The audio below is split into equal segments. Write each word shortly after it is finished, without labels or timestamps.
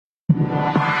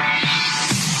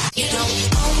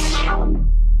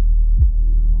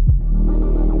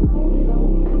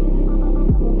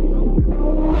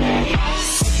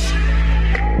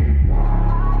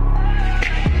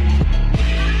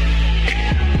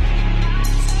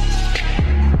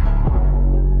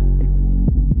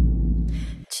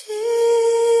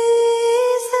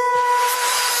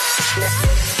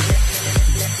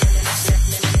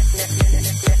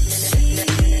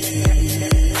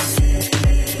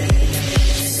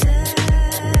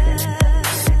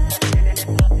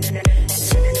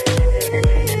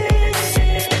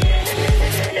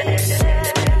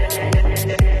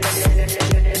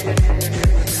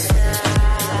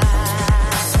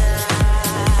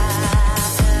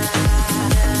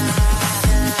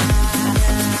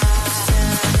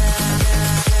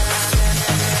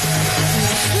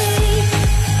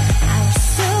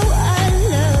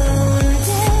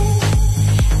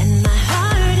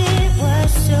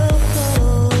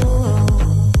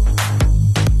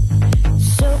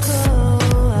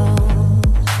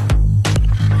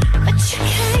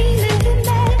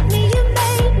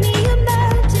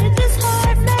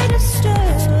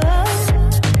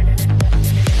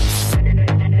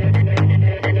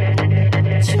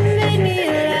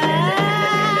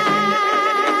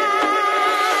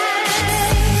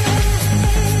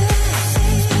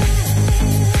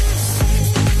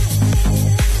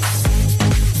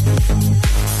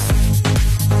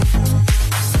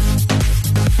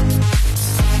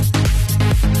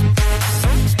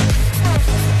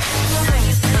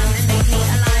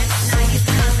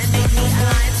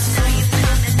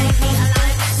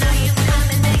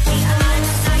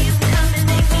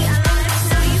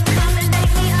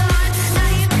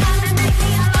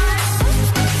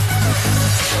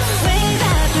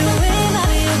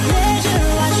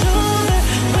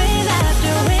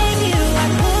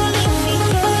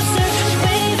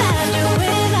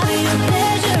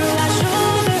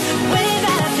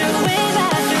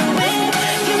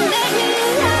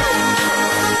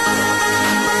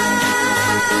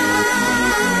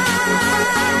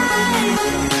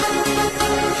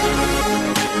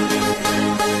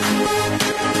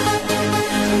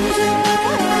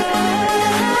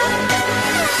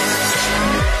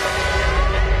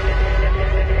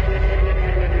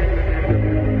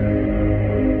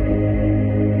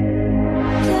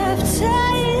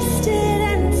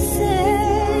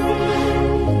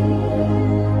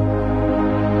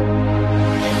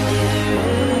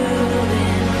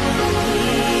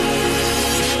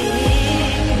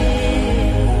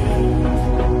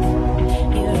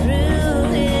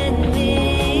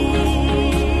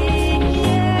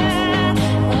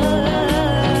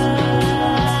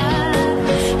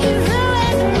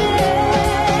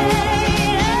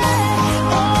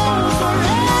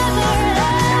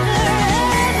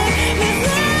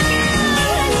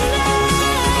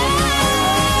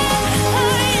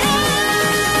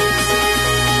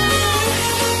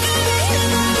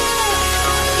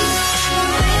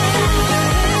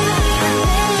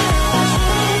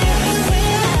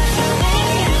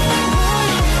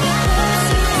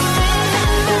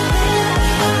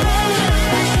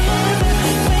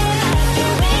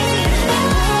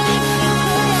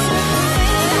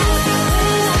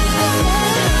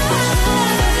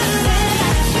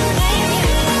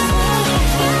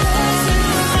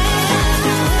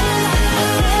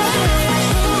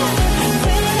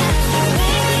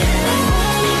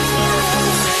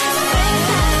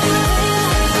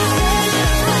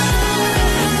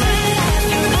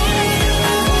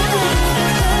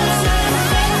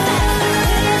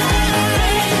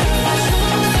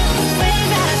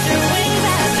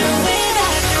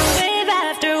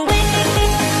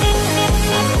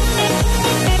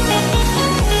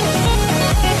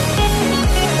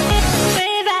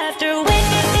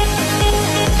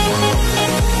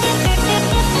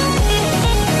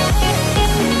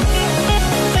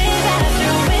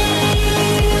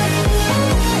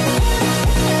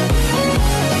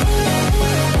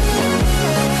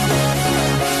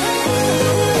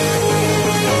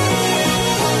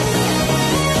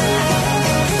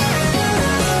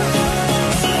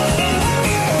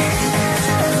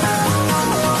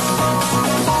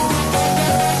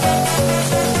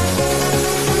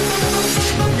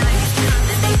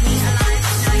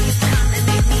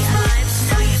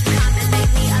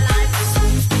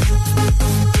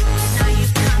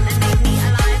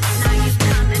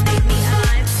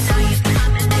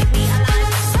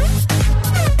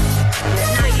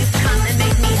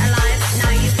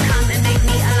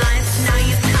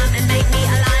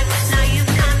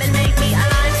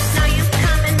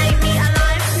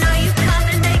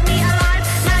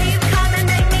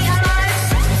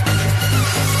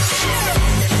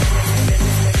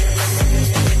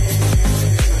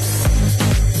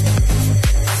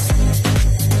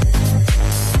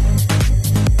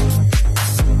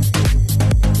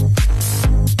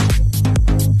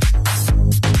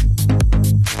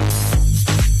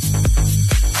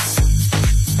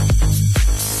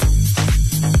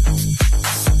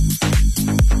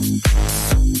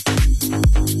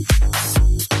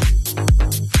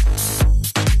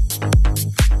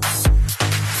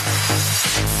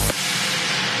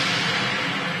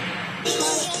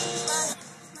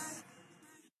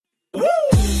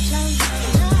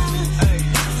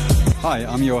Hi,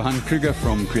 I'm Johan Kruger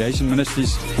from Creation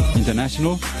Ministries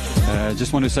International.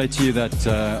 Just want to say to you that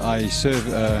I serve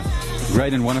a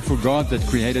great and wonderful God that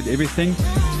created everything,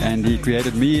 and He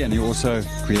created me, and He also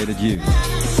created you.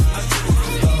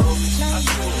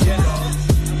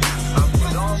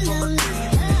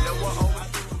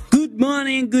 Good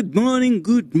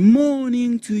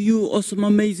morning to you, awesome,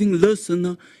 amazing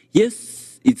listener.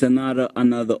 Yes, it's another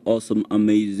awesome,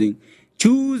 amazing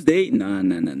Tuesday.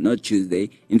 Not Tuesday.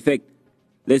 In fact,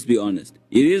 let's be honest.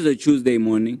 It is a Tuesday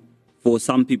morning for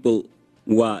some people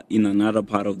who are in another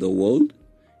part of the world,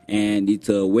 and it's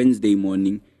a Wednesday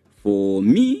morning for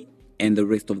me and the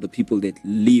rest of the people that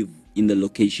live in the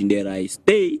location that I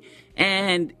stay,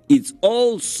 and it's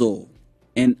also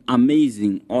an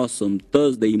amazing, awesome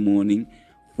Thursday morning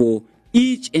for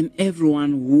each and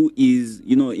everyone who is,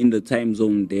 in the time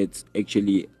zone that's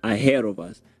actually ahead of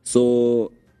us.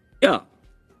 So, yeah,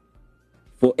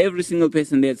 for every single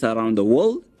person that's around the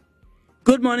world,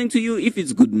 good morning to you if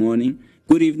it's good morning,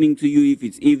 good evening to you if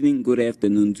it's evening, good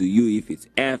afternoon to you if it's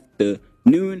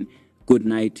afternoon, good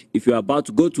night if you're about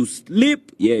to go to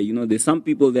sleep. Yeah, there's some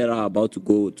people that are about to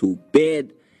go to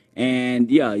bed,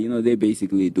 and yeah, they're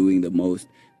basically doing the most.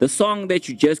 The song that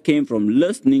you just came from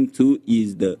listening to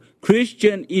is the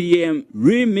Christian EDM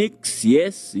remix.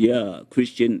 Yes, yeah,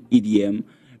 Christian EDM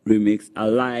remix.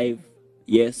 Alive,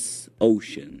 yes,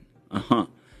 Ocean.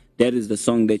 That is the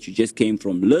song that you just came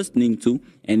from listening to,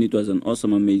 and it was an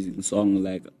awesome, amazing song.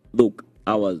 Like, look,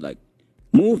 I was like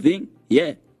moving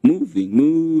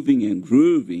and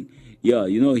grooving. Yeah,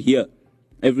 here,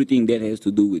 everything that has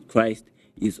to do with Christ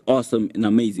is awesome and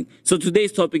amazing. So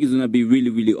today's topic is going to be really,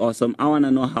 really awesome. I want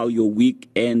to know how your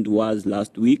weekend was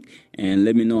last week, and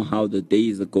let me know how the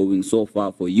days are going so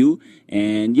far for you.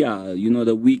 And yeah,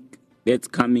 the week that's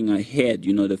coming ahead,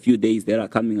 the few days that are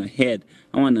coming ahead,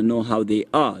 I want to know how they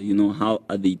are, how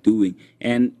are they doing.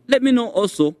 And let me know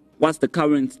also what's the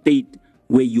current state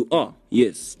where you are.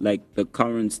 Yes, like the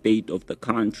current state of the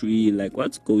country, like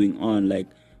what's going on, like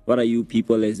what are you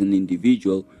people as an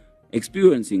individual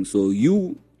experiencing. So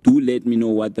you do let me know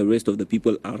what the rest of the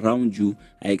people around you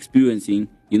are experiencing,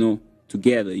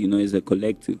 together, as a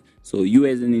collective. So you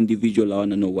as an individual, I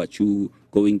want to know what you're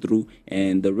going through,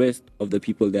 and the rest of the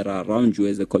people that are around you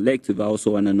as a collective, I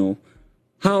also want to know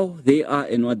how they are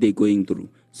and what they're going through.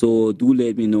 So do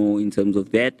let me know in terms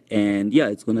of that. And yeah,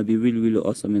 it's going to be really, really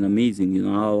awesome and amazing.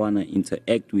 I want to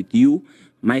interact with you.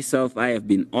 Myself, I have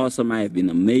been awesome, I have been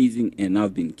amazing, and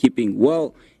I've been keeping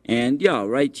well. And yeah,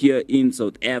 right here in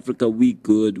South Africa, we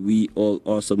good, we all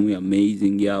awesome, we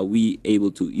amazing. Yeah, we able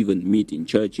to even meet in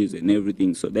churches and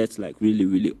everything. So that's like really,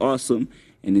 really awesome,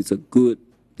 and it's a good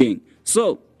thing.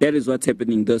 So that is what's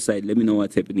happening this side. Let me know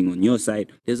what's happening on your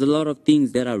side. There's a lot of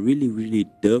things that are really, really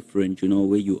different,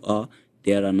 where you are.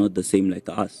 They are not the same like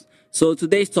us. So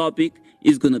today's topic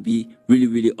is going to be really,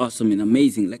 really awesome and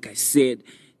amazing. Like I said,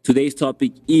 today's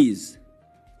topic is,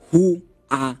 who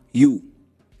are you?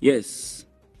 Yes,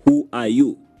 who are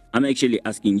you? I'm actually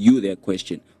asking you that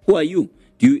question. Who are you?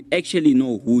 Do you actually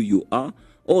know who you are?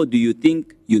 Or do you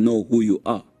think you know who you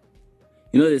are?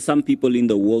 There's some people in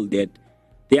the world that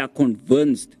they are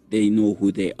convinced they know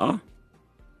who they are.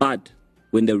 But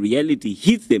when the reality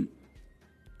hits them,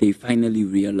 they finally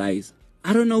realize,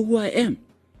 I don't know who I am.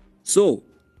 So,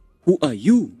 who are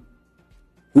you?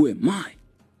 Who am I?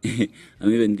 I'm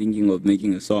even thinking of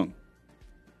making a song.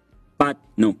 But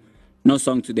no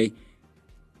song today.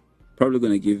 Probably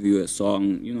going to give you a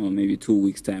song, maybe 2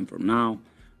 weeks time from now.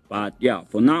 But yeah,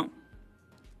 for now,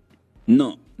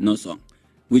 no song.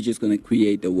 We're just going to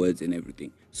create the words and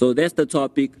everything. So that's the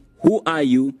topic. Who are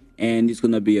you? And it's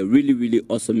going to be a really, really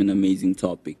awesome and amazing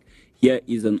topic. Here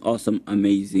is an awesome,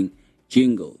 amazing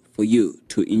jingle for you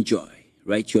to enjoy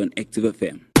right here on Active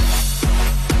FM.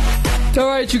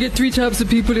 Alright, you get 3 types of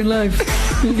people in life.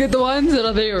 You get the ones that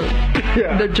are there.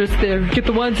 Yeah. They're just there. You get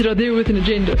the ones that are there with an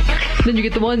agenda. Then you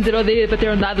get the ones that are there, but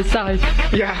they're on the other side.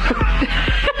 Yeah.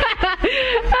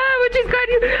 Which is quite...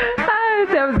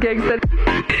 that was gangster.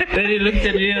 Then he looked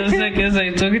at me and was like, yes,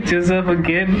 I'm talking to yourself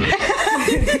again.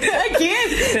 Again?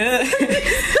 Yeah.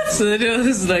 So then it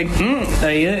was like,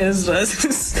 I hear Ezra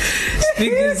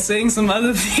speaking, saying some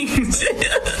other things.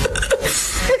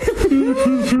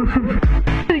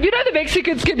 The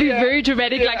Mexicans can be very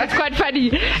dramatic, like it's quite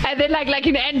funny. And then like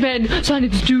in Ant-Man, son,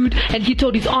 it's dude, and he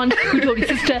told his aunt, who told his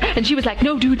sister, and she was like,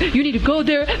 no dude, you need to go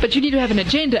there, but you need to have an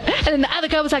agenda. And then the other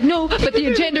guy was like, no, but the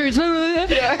agenda is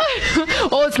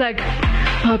or it's like,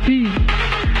 puppy,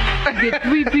 you get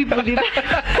 3 people in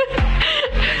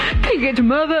you get your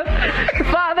mother, your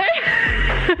father.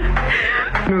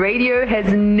 Radio has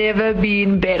never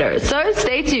been better, so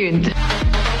stay tuned.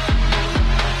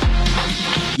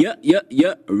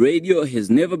 Yeah. Radio has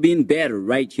never been better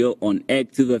right here on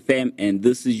Active FM, and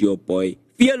this is your boy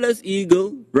Fearless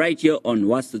Eagle right here on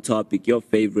What's the Topic, your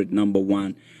favorite number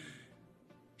one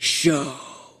show.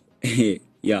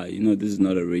 Yeah, this is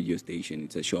not a radio station,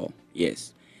 it's a show.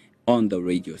 Yes, on the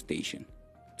radio station.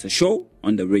 It's a show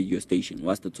on the radio station.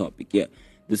 What's the Topic? Yeah,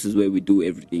 this is where we do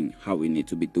everything how we need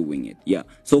to be doing it. Yeah,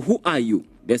 so who are you?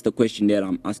 That's the question that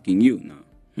I'm asking you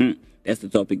now. That's the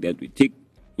topic that we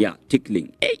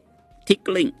tickling. Hey,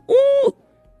 tickling. Ooh,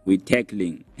 we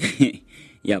tackling.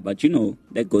 Yeah, but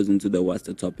that goes into the What's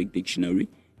the Topic dictionary.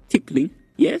 Tickling.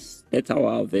 Yes, that's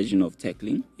our version of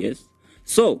tackling. Yes.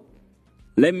 So,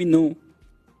 let me know,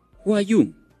 who are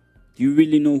you? Do you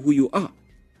really know who you are?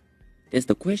 That's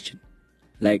the question.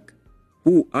 Like,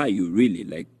 who are you really?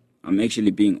 Like, I'm actually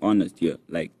being honest here.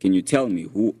 Like, can you tell me,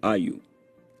 who are you?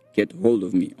 Get hold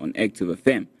of me on Active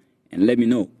FM and let me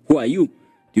know, who are you?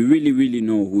 Do you really, really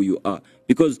know who you are?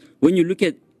 Because when you look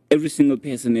at every single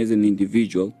person as an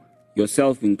individual,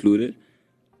 yourself included,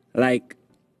 like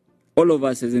all of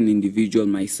us as an individual,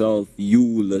 myself,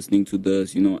 you listening to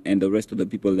this, and the rest of the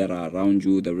people that are around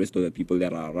you, the rest of the people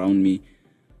that are around me,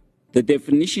 the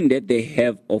definition that they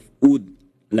have of who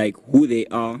they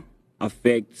are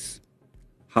affects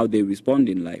how they respond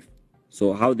in life.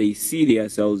 So how they see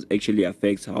themselves actually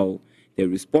affects how they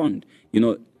respond.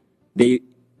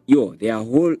 Their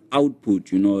whole output,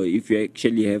 if you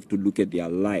actually have to look at their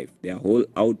life, their whole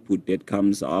output that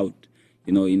comes out,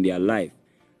 in their life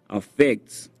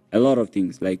affects a lot of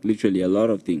things, like literally a lot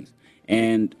of things.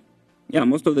 And yeah,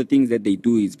 most of the things that they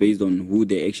do is based on who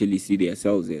they actually see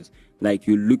themselves as. Like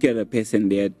you look at a person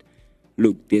that,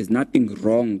 look, there's nothing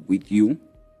wrong with you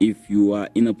if you are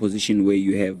in a position where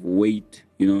you have weight,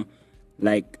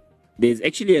 like there's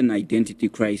actually an identity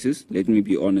crisis. Let me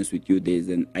be honest with you. There's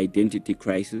an identity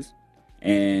crisis.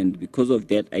 And because of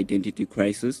that identity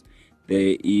crisis,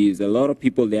 there is a lot of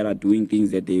people that are doing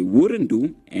things that they wouldn't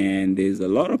do. And there's a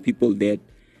lot of people that,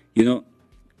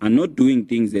 are not doing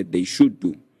things that they should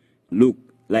do. Look,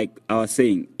 like I was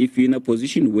saying, if you're in a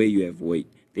position where you have weight,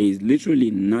 there is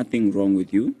literally nothing wrong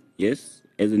with you. Yes,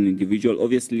 as an individual,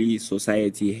 obviously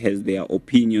society has their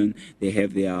opinion. They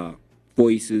have their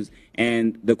voices.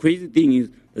 And the crazy thing is,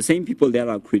 the same people that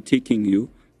are critiquing you,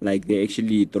 like they're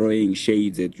actually throwing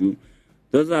shades at you,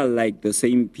 those are like the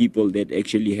same people that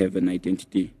actually have an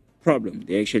identity problem.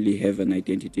 They actually have an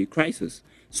identity crisis.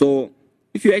 So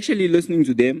if you're actually listening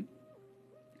to them,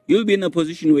 you'll be in a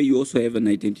position where you also have an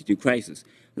identity crisis.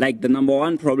 Like the number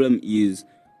one problem is,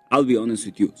 I'll be honest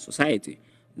with you, society.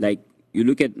 Like you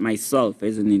look at myself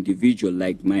as an individual,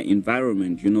 like my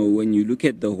environment, when you look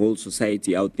at the whole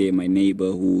society out there, my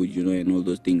neighborhood, and all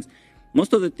those things,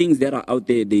 most of the things that are out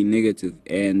there, they're negative.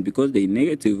 And because they're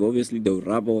negative, obviously they'll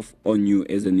rub off on you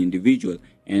as an individual.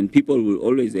 And people will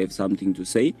always have something to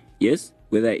say, yes,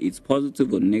 whether it's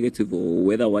positive or negative, or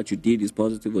whether what you did is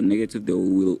positive or negative, they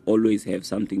will always have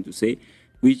something to say,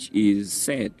 which is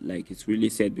sad. Like, it's really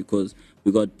sad because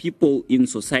we got people in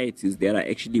societies that are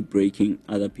actually breaking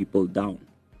other people down.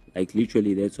 Like,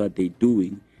 literally, that's what they're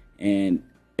doing. And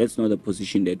that's not a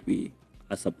position that we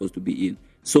are supposed to be in.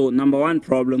 So, number one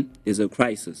problem is a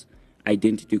crisis,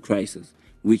 identity crisis,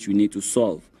 which we need to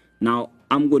solve. Now,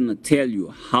 I'm going to tell you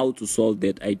how to solve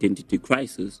that identity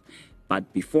crisis.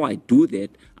 But before I do that,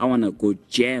 I want to go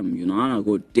jam, I want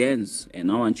to go dance, and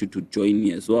I want you to join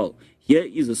me as well. Here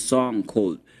is a song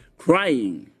called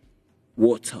Crying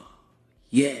Water.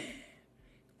 Yeah,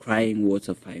 Crying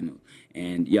Water Final.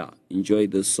 And yeah, enjoy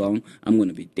this song. I'm going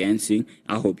to be dancing.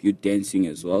 I hope you're dancing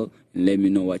as well. And let me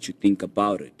know what you think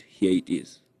about it. Here it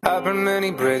is. I've burned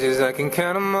many bridges, I can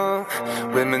count them all.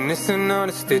 Reminiscing on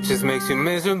the stitches makes you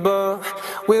miserable.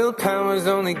 Willpower's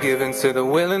only given to the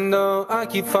willing, though. I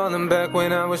keep falling back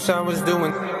when I wish I was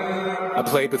doing. I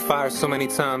played with fire so many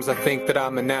times, I think that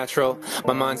I'm a natural.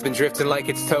 My mind's been drifting like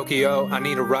it's Tokyo. I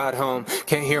need a ride home,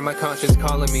 can't hear my conscience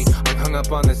calling me. I'm hung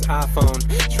up on this iPhone,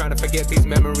 trying to forget these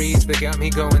memories that got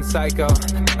me going psycho.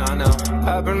 I know,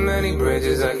 I've burned many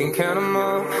bridges, I can count them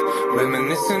all.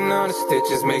 Reminiscing on the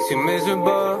stitches makes you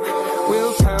miserable.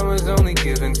 Willpower's only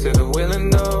given to the willing,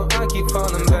 though. I keep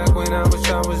falling back when I wish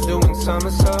I was doing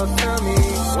somersaults. Tell me,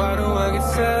 why do I get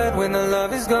sad when the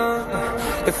love is gone?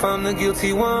 If I'm the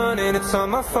guilty one and it's all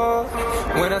my fault.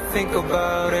 When I think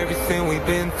about everything we've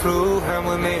been through, how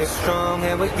we made us strong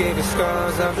and we gave us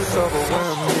scars, I'm just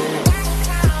overwhelmed.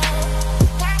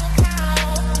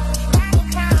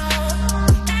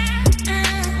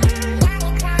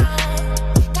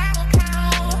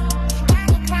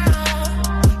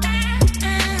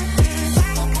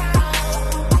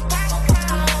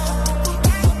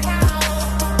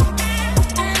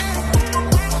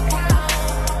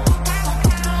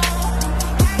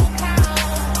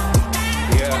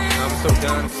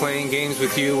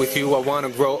 with you I wanna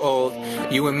grow old.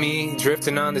 You and me,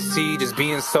 drifting on the sea, just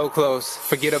being so close.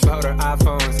 Forget about our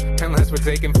iPhones, unless we're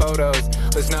taking photos.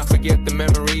 Let's not forget the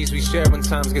memories we share when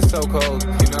times get so cold,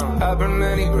 you know. I burn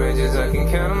many bridges, I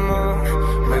can count them all.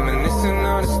 Reminiscing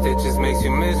on the stitches makes you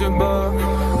miserable.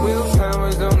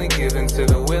 Willpower's only given to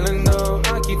the willing, though.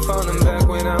 I keep falling back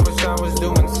when I wish I was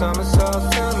doing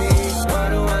somersaults. Tell me, why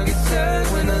do I get sad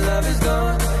when the love is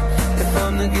gone? If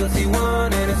I'm the guilty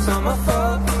one and it's all my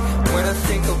fault. When I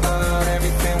think about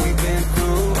everything we've been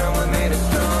through, how we made it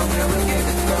strong, how we gave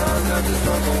it scars, I just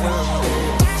overwhelmed.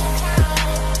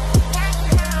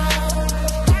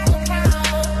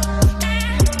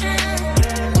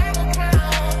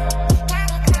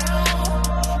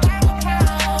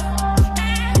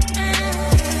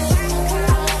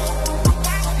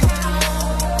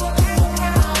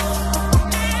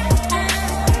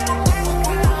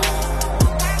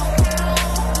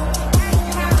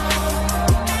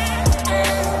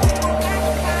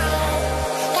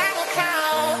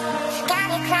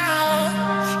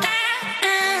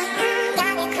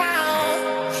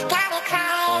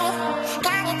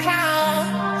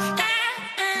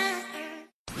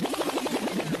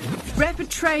 Rapid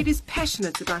Trade is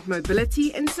passionate about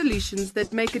mobility and solutions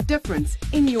that make a difference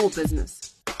in your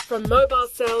business. From mobile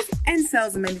sales and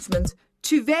sales management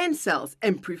to van sales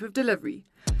and proof of delivery.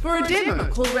 For a demo,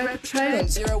 call Rapid Trade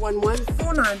on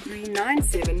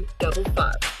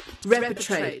 011-493-9755. Rapid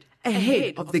Trade,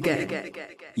 ahead of the game.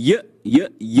 Yeah.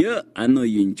 I know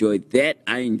you enjoyed that.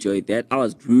 I enjoyed that. I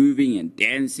was grooving and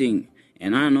dancing,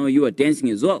 and I know you were dancing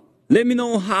as well. Let me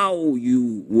know how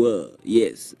you were.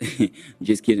 Yes,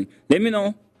 just kidding. Let me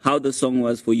know how the song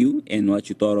was for you and what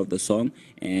you thought of the song.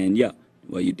 And yeah,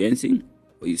 were you dancing?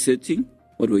 Were you sitting?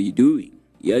 What were you doing?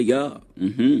 Yeah.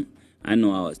 I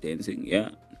know I was dancing. Yeah,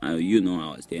 you know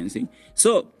I was dancing.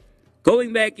 So,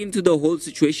 going back into the whole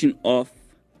situation of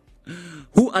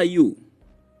who are you?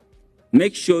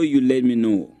 Make sure you let me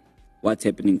know what's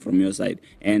happening from your side.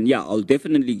 And yeah, I'll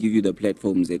definitely give you the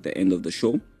platforms at the end of the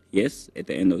show. Yes, at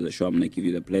the end of the show, I'm going to give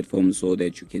you the platform so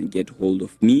that you can get hold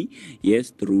of me, yes,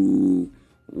 through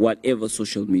whatever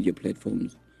social media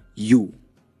platforms you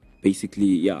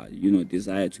basically,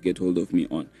 desire to get hold of me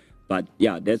on. But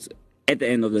yeah, that's at the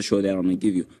end of the show that I'm going to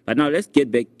give you. But now let's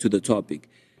get back to the topic.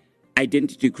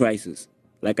 Identity crisis.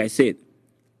 Like I said,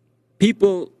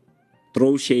 people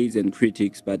throw shades and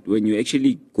critics, but when you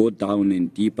actually go down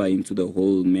and deeper into the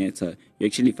whole matter, you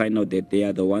actually find out that they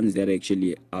are the ones that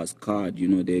actually are scarred,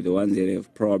 they're the ones that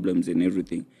have problems and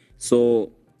everything.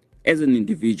 So, as an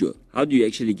individual, how do you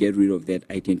actually get rid of that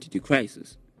identity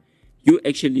crisis? You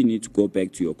actually need to go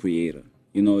back to your creator,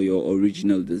 your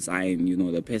original design,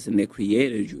 the person that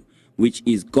created you, which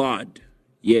is God.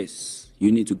 Yes, you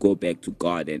need to go back to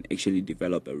God and actually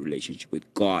develop a relationship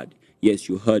with God. Yes,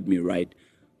 you heard me right.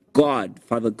 God,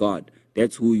 Father God,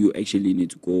 that's who you actually need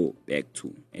to go back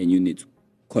to, and you need to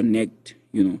connect,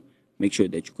 make sure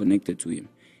that you're connected to him.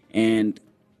 And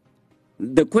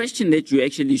the question that you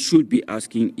actually should be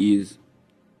asking is,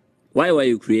 why were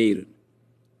you created?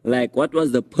 Like, what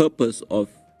was the purpose of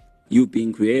you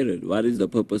being created? What is the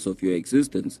purpose of your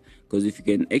existence? Because if you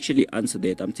can actually answer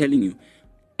that, I'm telling you,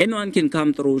 anyone can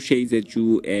come throw shades at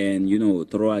you and,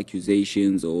 throw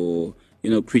accusations or,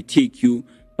 critique you.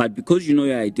 But because you know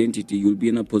your identity, you'll be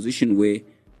in a position where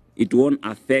it won't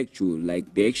affect you.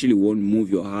 Like, they actually won't move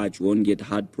your heart. You won't get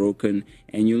heartbroken.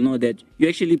 And you'll know that you're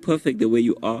actually perfect the way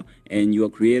you are. And you are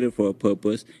created for a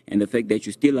purpose. And the fact that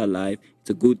you're still alive, it's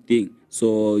a good thing.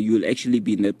 So you'll actually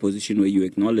be in that position where you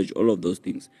acknowledge all of those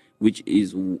things, which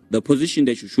is the position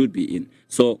that you should be in.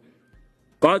 So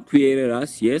God created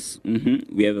us, yes.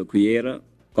 We have a creator.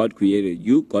 God created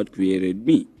you. God created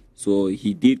me. So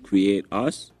he did create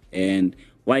us. And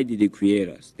why did he create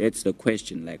us? That's the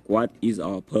question. Like, what is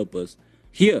our purpose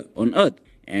here on earth?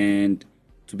 And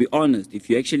to be honest, if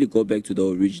you actually go back to the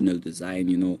original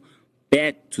design,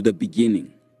 back to the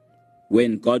beginning,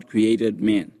 when God created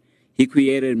man, he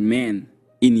created man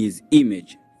in his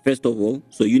image, first of all.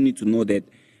 So you need to know that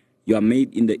you are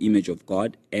made in the image of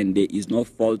God, and there is no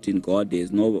fault in God. There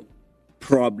is no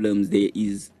problems. There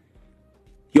is,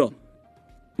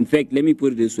 in fact, let me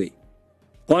put it this way.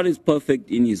 God is perfect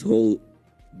in his whole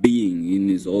being, in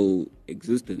his whole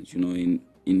existence, in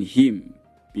him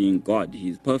being God, he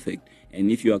is perfect. And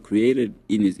if you are created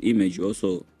in his image, you're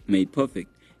also made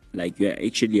perfect. Like, you are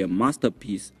actually a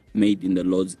masterpiece made in the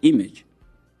Lord's image.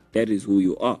 That is who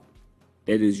you are.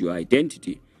 That is your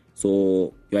identity.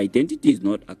 So your identity is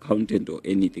not accountant or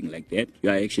anything like that.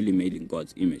 You are actually made in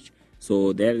God's image.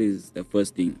 So that is the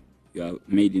first thing. You are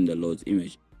made in the Lord's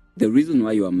image. The reason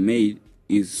why you are made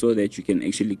is so that you can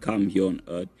actually come here on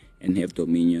earth and have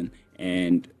dominion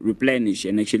and replenish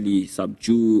and actually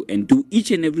subdue and do each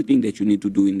and everything that you need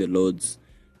to do in the Lord's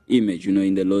image,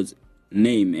 in the Lord's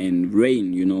name, and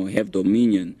reign, have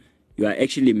dominion. You are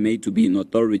actually made to be in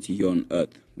authority here on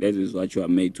earth. That is what you are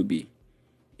made to be,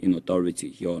 in authority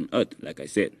here on earth, like I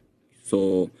said.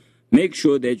 So make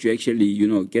sure that you actually,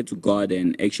 get to God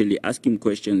and actually ask him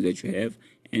questions that you have,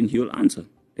 and he'll answer.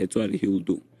 That's what he'll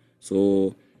do.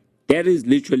 So that is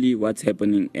literally what's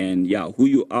happening. And who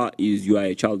you are is you are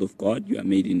a child of God. You are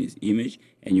made in his image,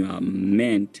 and you are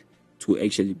meant to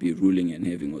actually be ruling and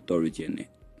having authority and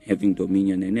having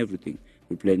dominion and everything,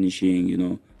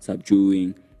 replenishing,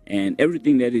 subduing, and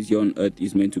everything that is here on earth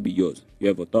is meant to be yours. You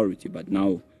have authority, but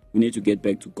now we need to get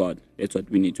back to God. That's what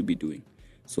we need to be doing.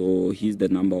 So he's the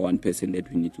number one person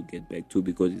that we need to get back to,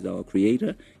 because he's our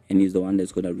creator, and he's the one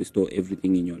that's going to restore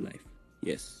everything in your life.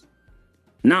 Yes.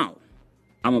 Now,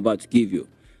 I'm about to give you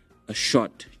a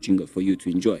short jingle for you to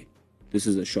enjoy. This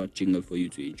is a short jingle for you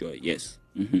to enjoy. Yes.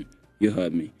 You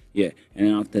heard me. Yeah. And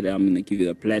then after that, I'm going to give you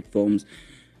the platforms.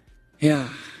 Yeah.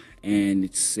 And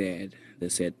it's sad. The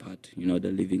sad part. The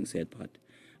living sad part.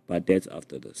 But that's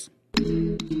after this.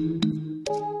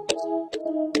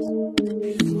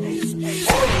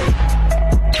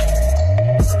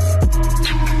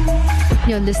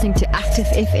 You're listening to Active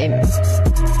FM.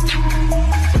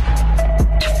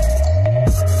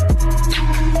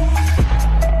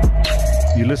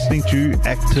 You're listening to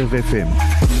Active FM.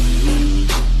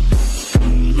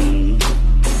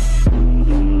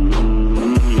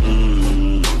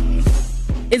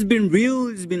 It's been real,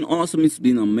 it's been awesome, it's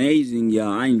been amazing. Yeah,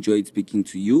 I enjoyed speaking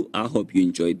to you. I hope you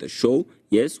enjoyed the show.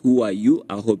 Yes, who are you?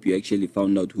 I hope you actually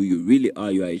found out who you really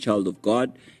are. You are a child of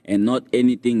God, and not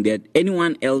anything that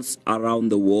anyone else around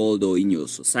the world or in your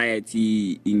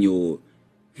society, in your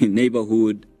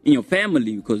neighborhood, in your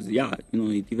family, because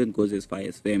it even goes as far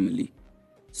as family.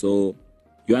 So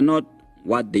you are not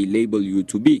what they label you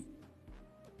to be.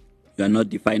 You are not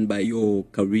defined by your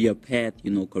career path,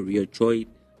 career choice.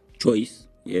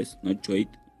 Yes, not choice.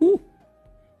 Ooh.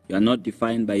 You are not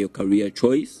defined by your career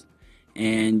choice,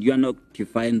 and you are not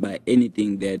defined by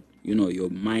anything that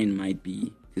your mind might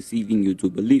be deceiving you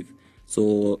to believe.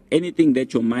 So anything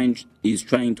that your mind is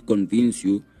trying to convince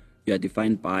you, you are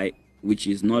defined by, which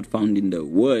is not found in the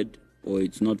word, or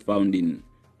it's not found in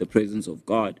the presence of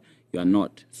God. You are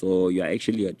not. So you are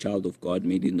actually a child of God,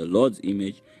 made in the Lord's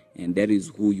image, and that is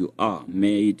who you are,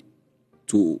 made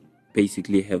to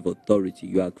basically have authority.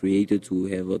 You are created to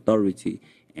have authority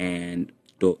and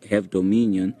to have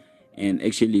dominion and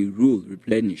actually rule,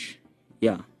 replenish.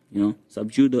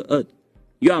 Subdue the earth.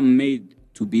 You are made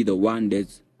to be the one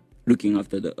that's looking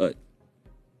after the earth.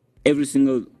 Every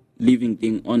single living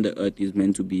thing on the earth is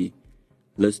meant to be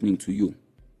listening to you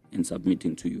and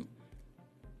submitting to you.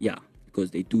 Yeah,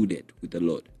 because they do that with the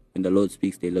Lord. When the Lord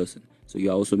speaks, they listen. So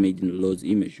you are also made in the Lord's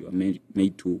image. You are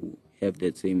made to have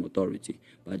that same authority.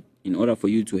 But in order for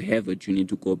you to have it, you need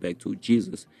to go back to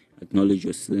Jesus, acknowledge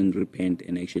your sin, repent,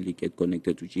 and actually get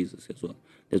connected to Jesus as well.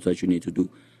 That's what you need to do.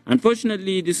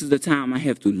 Unfortunately, this is the time I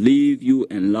have to leave you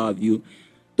and love you.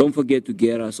 Don't forget to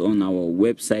get us on our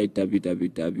website,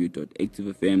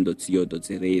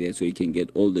 www.activefm.co.za. That's where you can get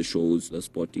all the shows, the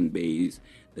Sporting Base,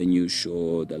 the news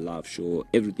show, the love show.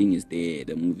 Everything is there,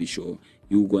 the movie show.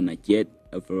 You're going to get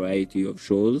a variety of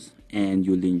shows, and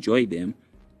you'll enjoy them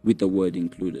with the word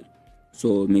included.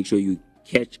 So make sure you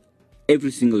catch every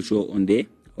single show on there,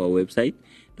 our website.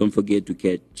 Don't forget to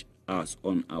catch us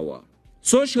on our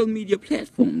social media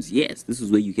platforms. Yes, this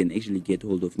is where you can actually get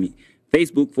hold of me.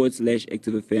 Facebook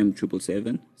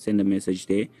 /ActiveFM777. Send a message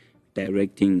there,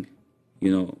 directing,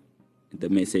 the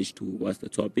message to what's the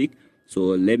topic. So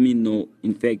let me know.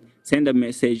 In fact, send a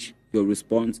message, your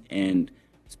response, and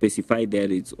specify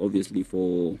that it's obviously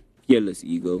for Fearless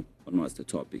Eagle on what's the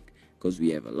topic, because we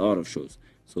have a lot of shows.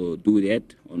 So do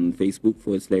that on Facebook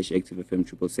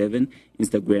 /ActiveFM777.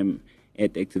 Instagram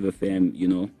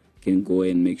 @ActiveFM, can go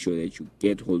and make sure that you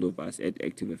get hold of us at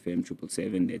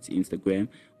ActiveFM777. That's Instagram.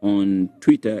 On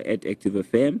Twitter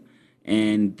 @ActiveFM.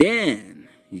 And then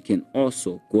you can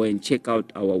also go and check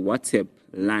out our WhatsApp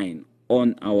line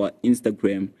on our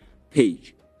Instagram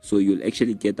page. So you'll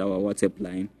actually get our WhatsApp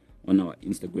line on our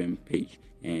Instagram page.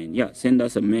 And send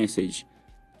us a message.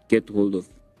 Get hold of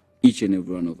each and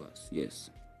every one of us.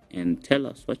 Yes. And tell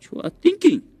us what you are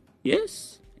thinking.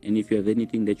 Yes. And if you have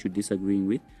anything that you're disagreeing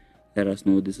with, let us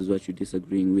know this is what you're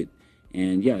disagreeing with.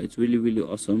 And it's really, really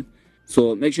awesome.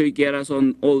 So make sure you get us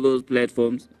on all those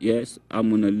platforms. Yes, I'm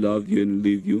going to love you and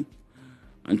leave you.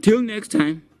 Until next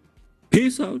time,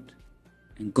 peace out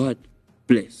and God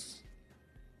bless.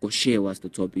 Go share what's the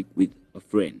topic with a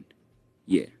friend.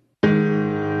 Yeah.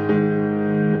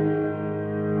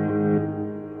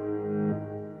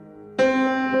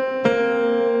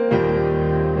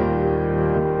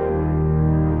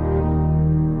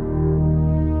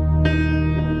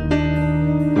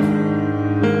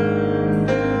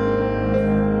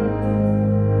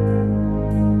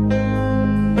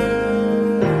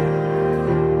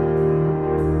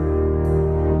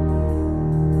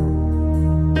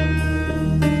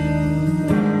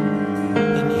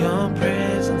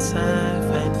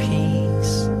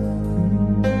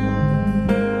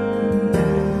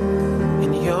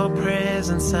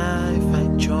 presence I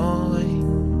find joy.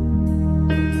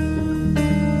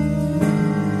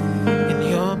 In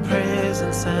your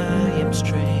presence I am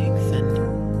strengthened.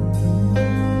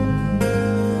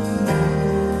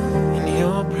 In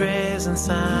your presence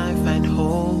I find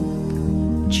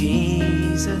hope,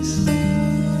 Jesus.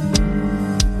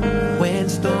 When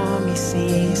stormy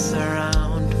seas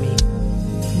surround me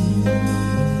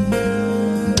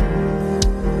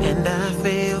and I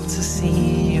fail to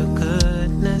see your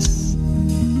goodness,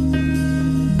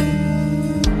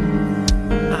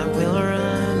 I will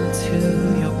run to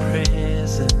your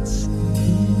presence,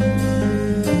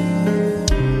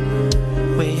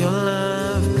 where your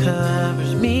love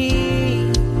covers me.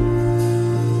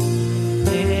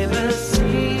 In the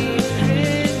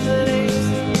secret place,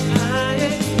 I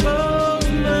expose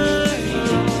my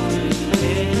flaws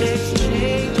and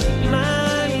exchange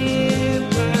my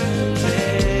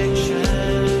imperfection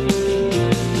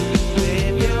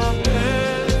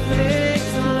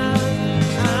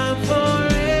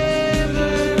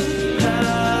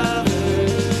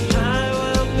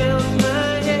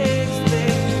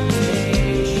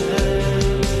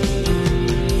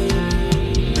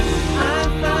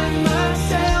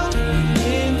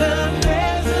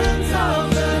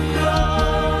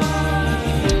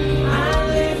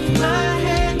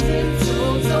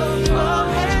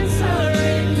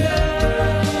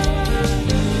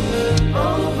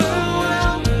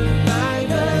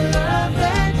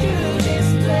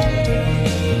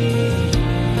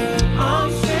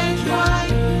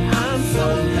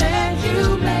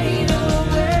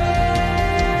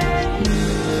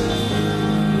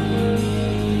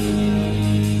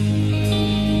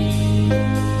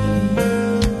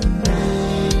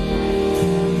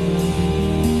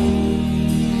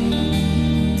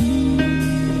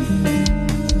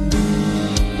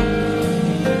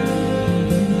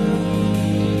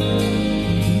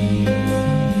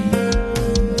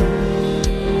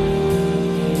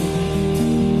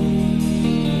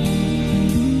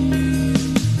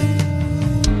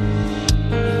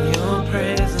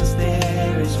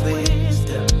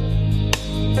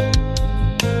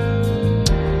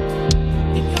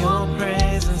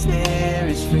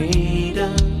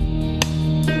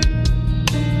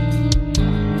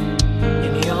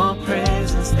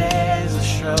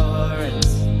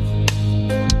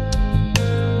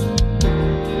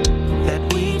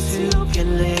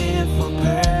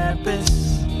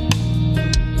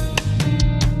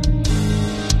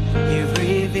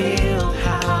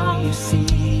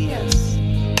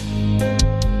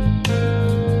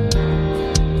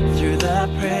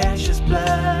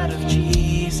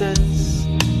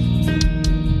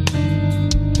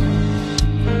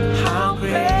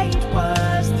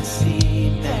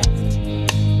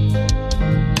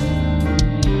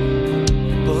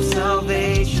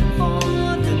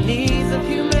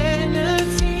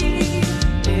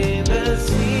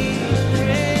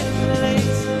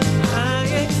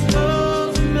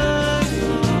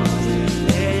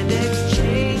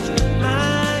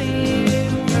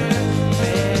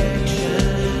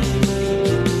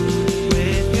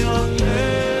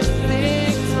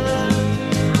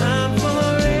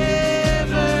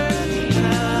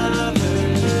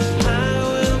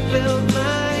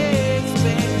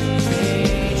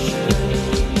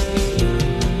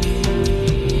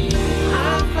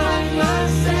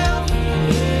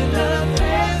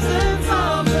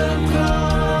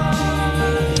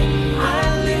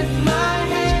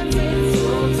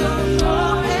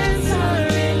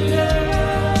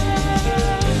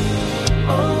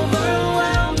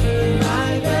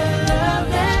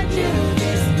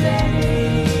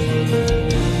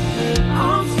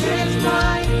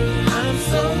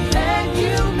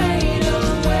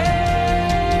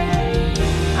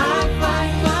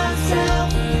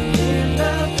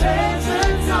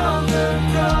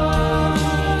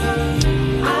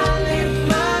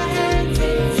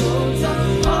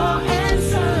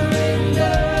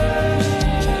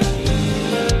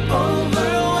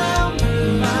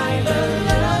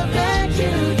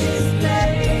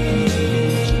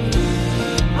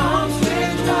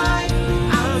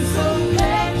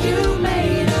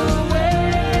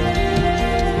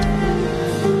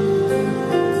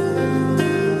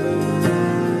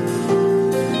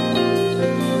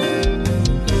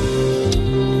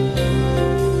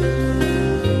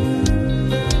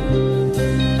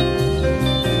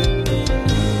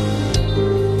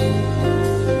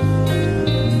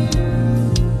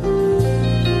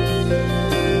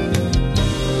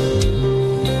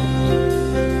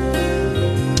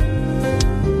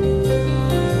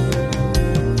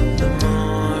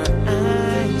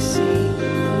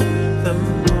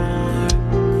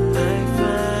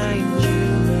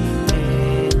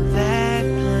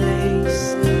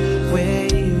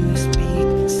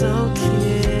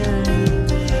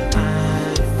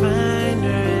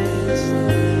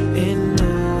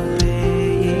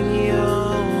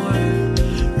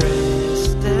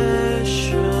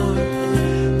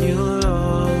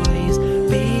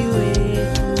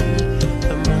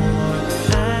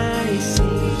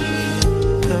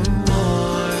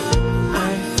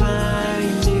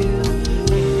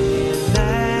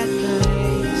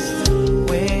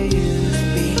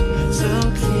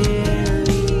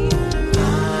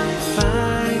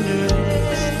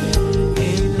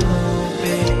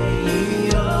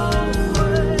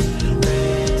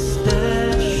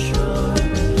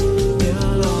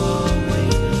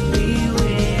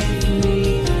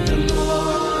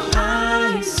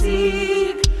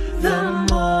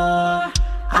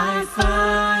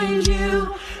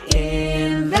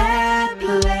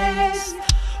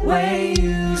way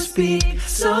you speak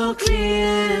so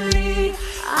clearly.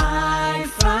 I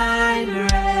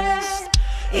find rest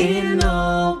in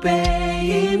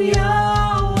obeying your